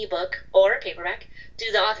as an ebook or a paperback,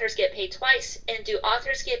 do the authors get paid twice? And do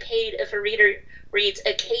authors get paid if a reader reads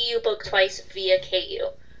a KU book twice via KU?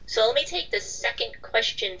 So let me take the second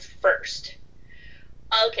question first.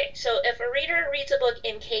 Okay, so if a reader reads a book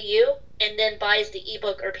in KU and then buys the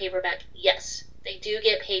ebook or paperback, yes, they do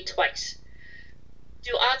get paid twice.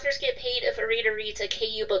 Do authors get paid if a reader reads a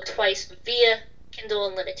KU book twice via Kindle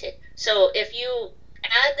Unlimited? So if you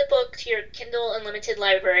add the book to your Kindle Unlimited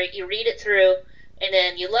library, you read it through, and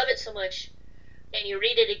then you love it so much, and you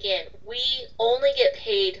read it again, we only get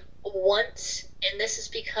paid once, and this is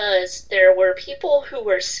because there were people who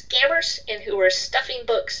were scammers and who were stuffing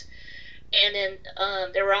books, and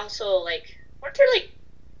then there were also, like, weren't there, like,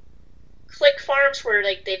 click farms where,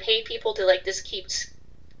 like, they pay people to, like, just keep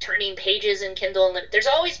turning pages in Kindle Unlimited? There's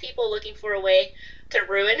always people looking for a way to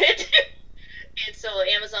ruin it. And so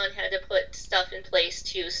Amazon had to put stuff in place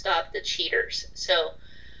to stop the cheaters. So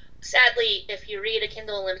sadly, if you read a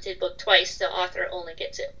Kindle Unlimited book twice, the author only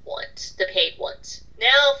gets it once, the paid once.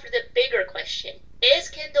 Now for the bigger question. Is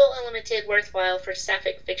Kindle Unlimited worthwhile for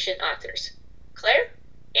sapphic fiction authors? Claire,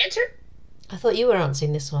 answer? I thought you were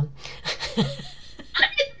answering this one. I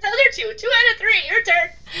did the other 2 out of 3, your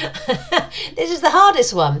turn. This is the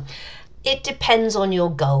hardest one. It depends on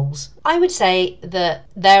your goals. I would say that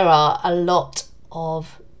there are a lot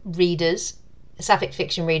of readers, sapphic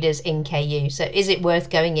fiction readers in KU. So is it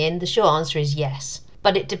worth going in? The short answer is yes.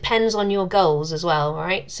 But it depends on your goals as well,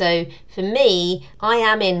 right? So for me, I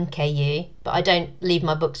am in KU, but I don't leave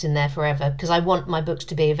my books in there forever because I want my books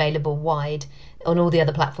to be available wide on all the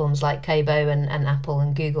other platforms like Kobo and Apple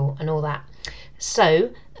and Google and all that.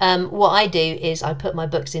 So what I do is I put my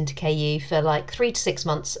books into KU for like 3 to 6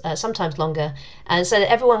 months, sometimes longer, and so that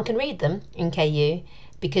everyone can read them in KU,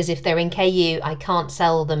 because if they're in KU, I can't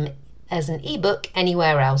sell them as an ebook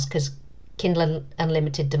anywhere else because Kindle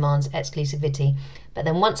Unlimited demands exclusivity. But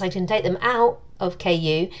then once I can take them out of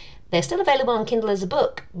KU, they're still available on Kindle as a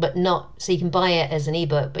book, but not, so you can buy it as an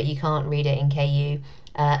ebook, but you can't read it in KU,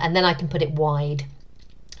 and then I can put it wide.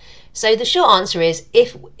 So the short answer is,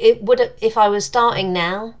 if I was starting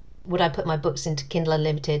now, would I put my books into Kindle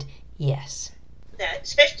Unlimited? Yes. That,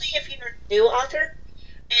 especially if you're a new author,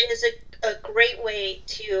 it is a great way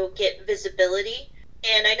to get visibility.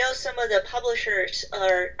 And I know some of the publishers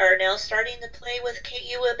are now starting to play with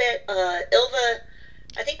KU a bit. Ilva,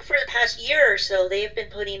 I think for the past year or so, they've been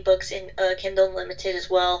putting books in Kindle Unlimited as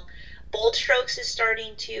well. Bold Strokes is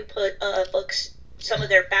starting to put books, some of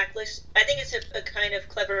their backlist. I think it's a kind of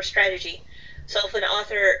clever strategy. So if an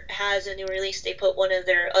author has a new release, they put one of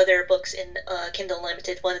their other books in Kindle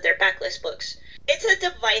Unlimited, one of their backlist books. It's a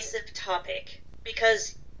divisive topic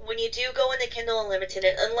because when you do go into Kindle Unlimited,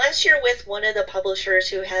 unless you're with one of the publishers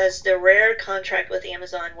who has the rare contract with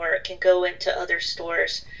Amazon where it can go into other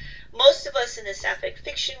stores, most of us in the sapphic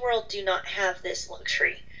fiction world do not have this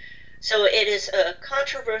luxury. So it is a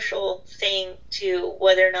controversial thing to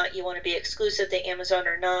whether or not you want to be exclusive to Amazon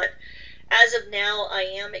or not. As of now, I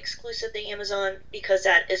am exclusive to Amazon because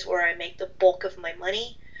that is where I make the bulk of my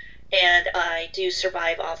money, and I do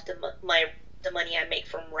survive off the money I make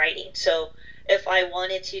from writing. So if I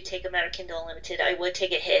wanted to take them out of Kindle Unlimited, I would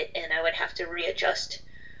take a hit, and I would have to readjust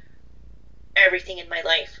everything in my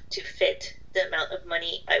life to fit the amount of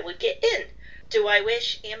money I would get in. Do I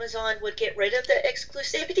wish Amazon would get rid of the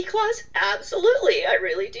exclusivity clause? Absolutely, I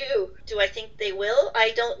really do. Do I think they will?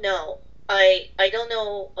 I don't know. I don't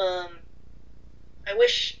know. I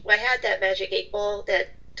wish I had that magic 8 ball that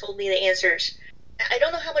told me the answers. I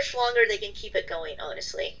don't know how much longer they can keep it going,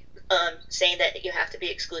 honestly, saying that you have to be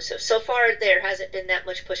exclusive. So far, there hasn't been that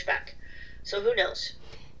much pushback. So who knows?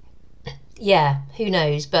 Yeah, who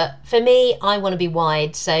knows? But for me, I want to be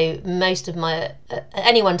wide. So most of my, at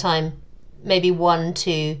any one time, maybe one,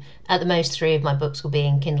 two, at the most three of my books will be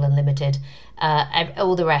in Kindle Unlimited.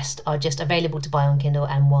 All the rest are just available to buy on Kindle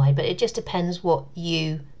and wide. But it just depends what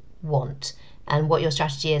you want and what your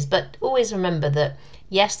strategy is. But always remember that,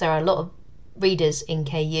 yes, there are a lot of readers in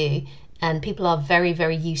KU and people are very,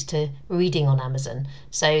 very used to reading on Amazon.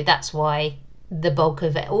 So that's why the bulk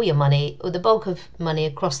of all your money, or the bulk of money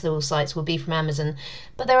across all sites, will be from Amazon.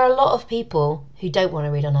 But there are a lot of people who don't want to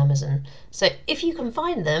read on Amazon. So if you can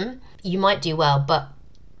find them, you might do well. But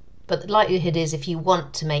the likelihood is, if you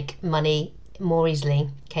want to make money more easily,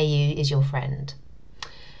 KU is your friend.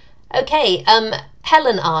 Okay,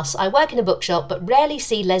 Helen asks, I work in a bookshop but rarely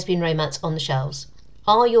see lesbian romance on the shelves.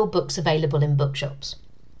 Are your books available in bookshops?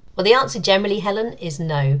 Well, the answer generally, Helen, is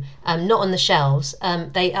no. Not on the shelves.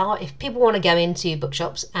 They are, if people want to go into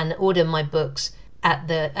bookshops and order my books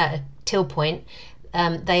at a till point,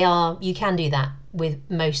 you can do that with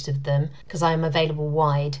most of them because I am available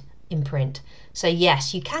wide in print. So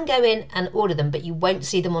yes, you can go in and order them, but you won't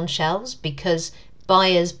see them on shelves because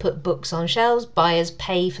buyers put books on shelves, buyers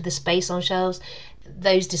pay for the space on shelves.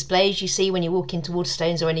 Those displays you see when you walk into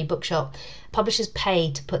Waterstones or any bookshop, publishers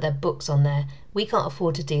pay to put their books on there. We can't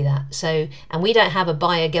afford to do that. So, and we don't have a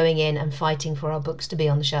buyer going in and fighting for our books to be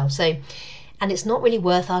on the shelf. So, and it's not really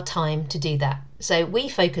worth our time to do that. So we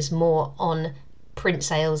focus more on print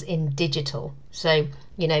sales in digital. So,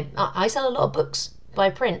 you know, I sell a lot of books by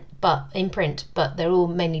print, but they're all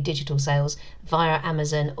mainly digital sales via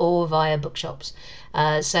Amazon or via bookshops.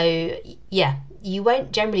 So yeah, you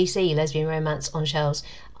won't generally see lesbian romance on shelves.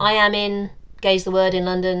 I am in Gaze the Word in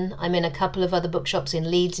London. I'm in a couple of other bookshops in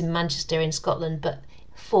Leeds, in Manchester, in Scotland, but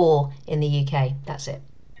 4 in the UK. That's it.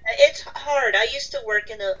 It's hard. I used to work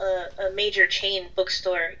in a major chain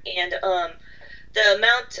bookstore, and the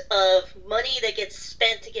amount of money that gets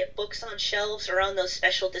spent to get books on shelves or on those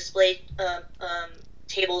special display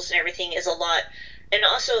tables and everything is a lot. And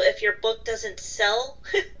also, if your book doesn't sell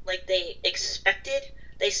like they expected,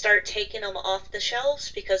 they start taking them off the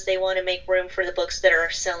shelves because they want to make room for the books that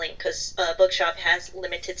are selling, because Bookshop has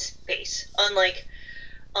limited space. Unlike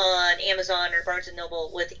on Amazon or Barnes &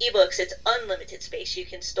 Noble with ebooks, it's unlimited space. You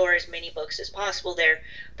can store as many books as possible there.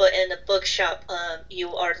 But in the Bookshop,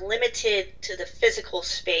 you are limited to the physical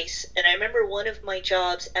space. And I remember one of my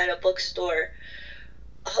jobs at a bookstore,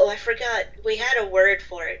 I forgot, we had a word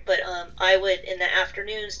for it, but I would, in the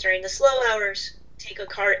afternoons during the slow hours, take a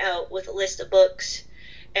cart out with a list of books,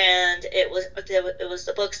 and it was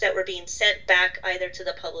the books that were being sent back either to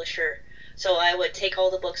the publisher. So I would take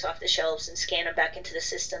all the books off the shelves and scan them back into the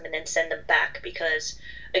system and then send them back because,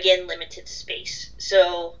 again, limited space.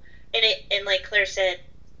 So, and like Claire said,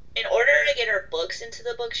 in order to get our books into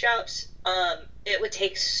the bookshops, it would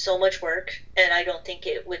take so much work, and I don't think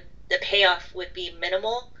the payoff would be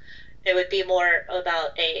minimal. It would be more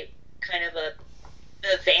about a kind of a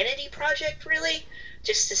vanity project, really,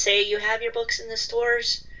 just to say you have your books in the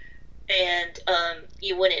stores, and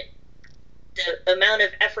you wouldn't, the amount of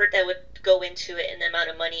effort that would go into it and the amount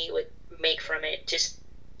of money you would make from it, just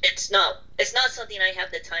it's not something I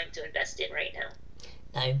have the time to invest in right now.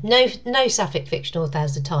 No sapphic fiction author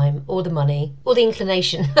has the time or the money or the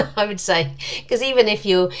inclination, I would say, because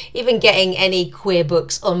even getting any queer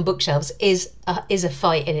books on bookshelves is a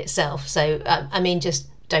fight in itself. So I mean, just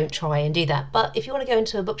don't try and do that. But if you want to go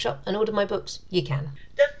into a bookshop and order my books, you can.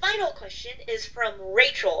 The final question is from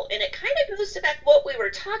Rachel, and it kind of goes to back what we were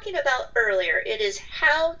talking about earlier. It is,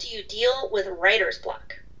 how do you deal with writer's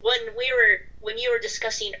block? When you were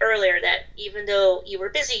discussing earlier that even though you were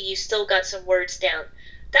busy, you still got some words down.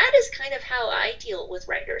 That is kind of how I deal with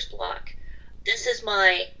writer's block. This is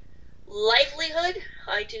my livelihood.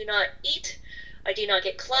 I do not eat. I do not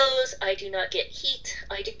get clothes. I do not get heat.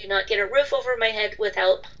 I do not get a roof over my head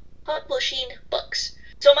without publishing books.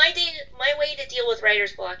 So my way to deal with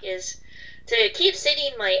writer's block is to keep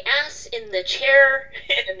sitting my ass in the chair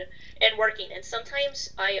and working. And sometimes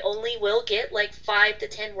I only will get like 5 to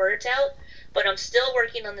 10 words out, but I'm still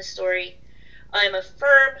working on the story. I'm a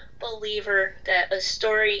firm believer that a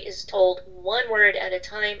story is told one word at a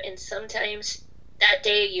time, and sometimes that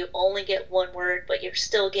day you only get one word, but you're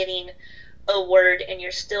still getting a word and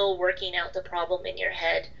you're still working out the problem in your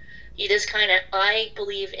head. You just I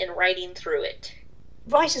believe in writing through it.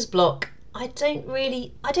 Writer's block, I don't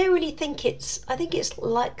really think I think it's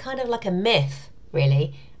like kind of like a myth,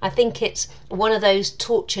 really. I think it's one of those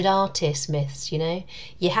tortured artist myths, you know.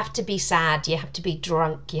 You have to be sad, you have to be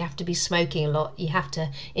drunk, you have to be smoking a lot, you have to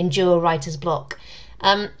endure writer's block.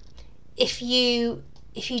 If you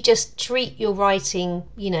just treat your writing,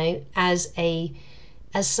 you know, as a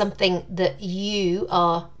as something that you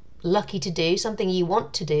are lucky to do, something you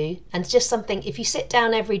want to do, and just something, if you sit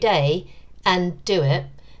down every day and do it,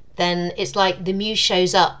 then it's like the muse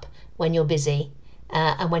shows up when you're busy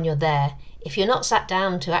and when you're there. If you're not sat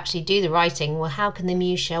down to actually do the writing, well, how can the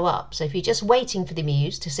muse show up? So if you're just waiting for the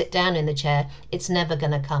muse to sit down in the chair, it's never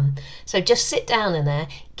going to come. So just sit down in there,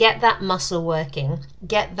 get that muscle working,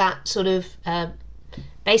 get that sort of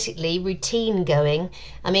basically routine going.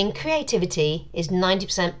 I mean, creativity is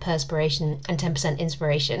 90% perspiration and 10%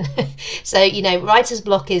 inspiration. So, writer's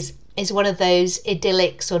block is one of those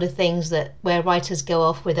idyllic sort of things that where writers go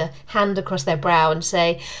off with a hand across their brow and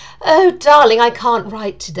say, "Oh, darling, I can't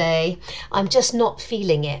write today. I'm just not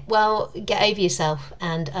feeling it." Well, get over yourself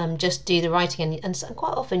and just do the writing. And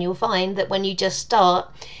quite often you'll find that when you just start,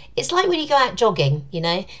 it's like when you go out jogging,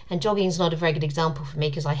 and jogging is not a very good example for me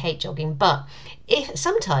because I hate jogging. But if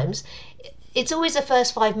sometimes it's always the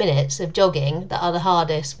first 5 minutes of jogging that are the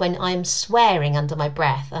hardest, when I'm swearing under my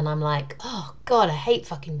breath and I'm like, oh God, I hate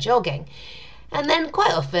fucking jogging. And then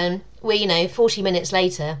quite often, 40 minutes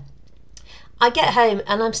later, I get home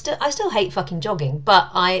and I still hate fucking jogging, but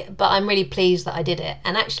I'm really pleased that I did it.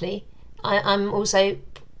 And actually, I'm also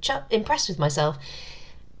impressed with myself.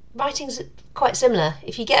 Writing's quite similar.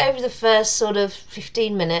 If you get over the first sort of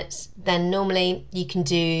 15 minutes, then normally you can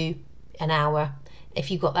do an hour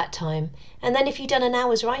if you've got that time. And then if you've done an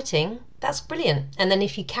hour's writing, that's brilliant. And then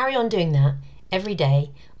if you carry on doing that every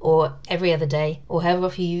day or every other day or however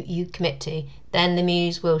often you commit to, then the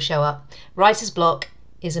muse will show up. Writer's block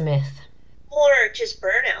is a myth. Or just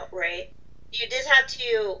burnout, right? You just have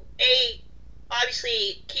to,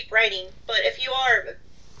 obviously keep writing, but if you are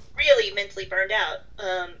really mentally burned out,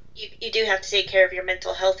 you do have to take care of your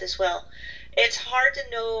mental health as well. It's hard to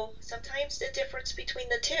know sometimes the difference between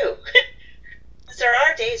the two. There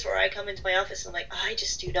are days where I come into my office and I'm like, I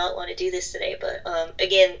just do not want to do this today, but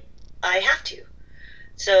again, I have to.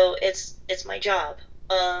 So it's my job.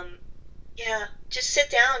 Just sit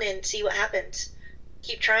down and see what happens.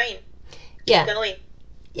 Keep trying. Keep going.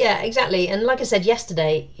 Yeah, exactly. And like I said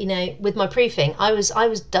yesterday, with my proofing, I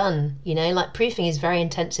was done. Like proofing is very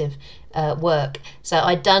intensive work. So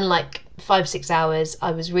I'd done like 5-6 hours.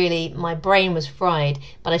 My brain was fried,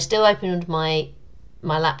 but I still opened my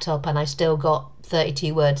laptop and I still got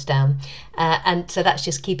 32 words down. And so that's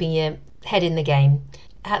just keeping your head in the game.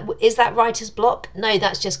 Is that writer's block? No,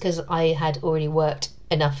 that's just because I had already worked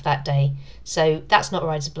enough that day. So that's not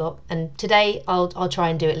writer's block. And today I'll try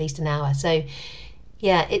and do at least an hour. So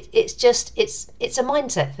yeah, it's a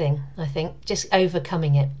mindset thing, I think, just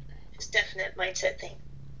overcoming it. It's a definite mindset thing.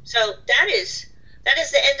 So that is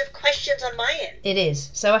the end of questions on my end. It is.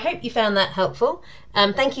 So I hope you found that helpful.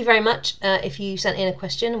 Thank you very much if you sent in a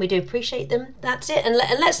question. We do appreciate them. That's it. And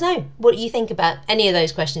let us know what you think about any of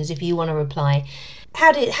those questions if you want to reply.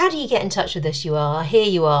 How do you get in touch with us? I hear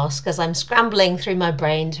you ask, because I'm scrambling through my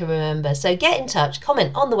brain to remember. So get in touch,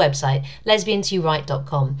 comment on the website,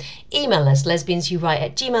 lesbianswhowrite.com. Email us,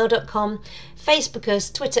 lesbianswhowrite@gmail.com. Facebook us,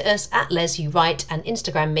 Twitter us @leswhowrite, and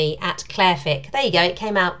Instagram me @clairefick. There you go. It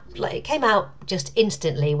came out just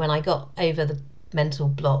instantly when I got over the mental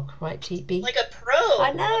block, right, TB? Like a pro.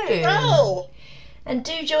 I know. A pro. And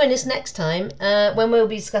do join us next time when we'll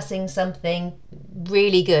be discussing something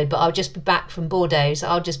really good, but I'll just be back from Bordeaux, so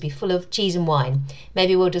I'll just be full of cheese and wine.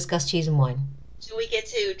 Maybe we'll discuss cheese and wine. Do we get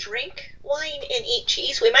to drink wine and eat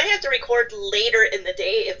cheese? We might have to record later in the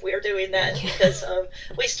day if we're doing that, because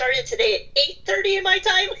we started today at 8:30 in my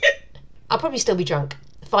time. I'll probably still be drunk.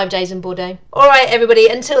 5 days in Bordeaux. All right, everybody.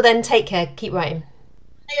 Until then, take care. Keep writing.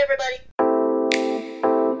 Hey, everybody.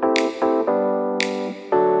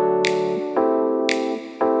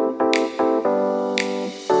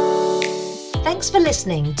 Thanks for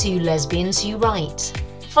listening to Lesbians Who Write.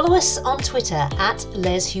 Follow us on Twitter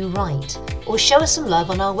 @LesWhoWrite, or show us some love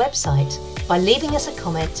on our website by leaving us a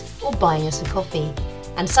comment or buying us a coffee.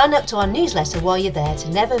 And sign up to our newsletter while you're there to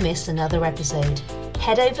never miss another episode.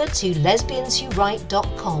 Head over to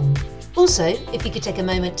lesbianswhowrite.com. Also, if you could take a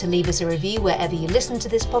moment to leave us a review wherever you listen to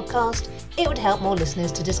this podcast, it would help more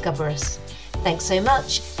listeners to discover us. Thanks so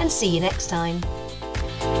much, and see you next time.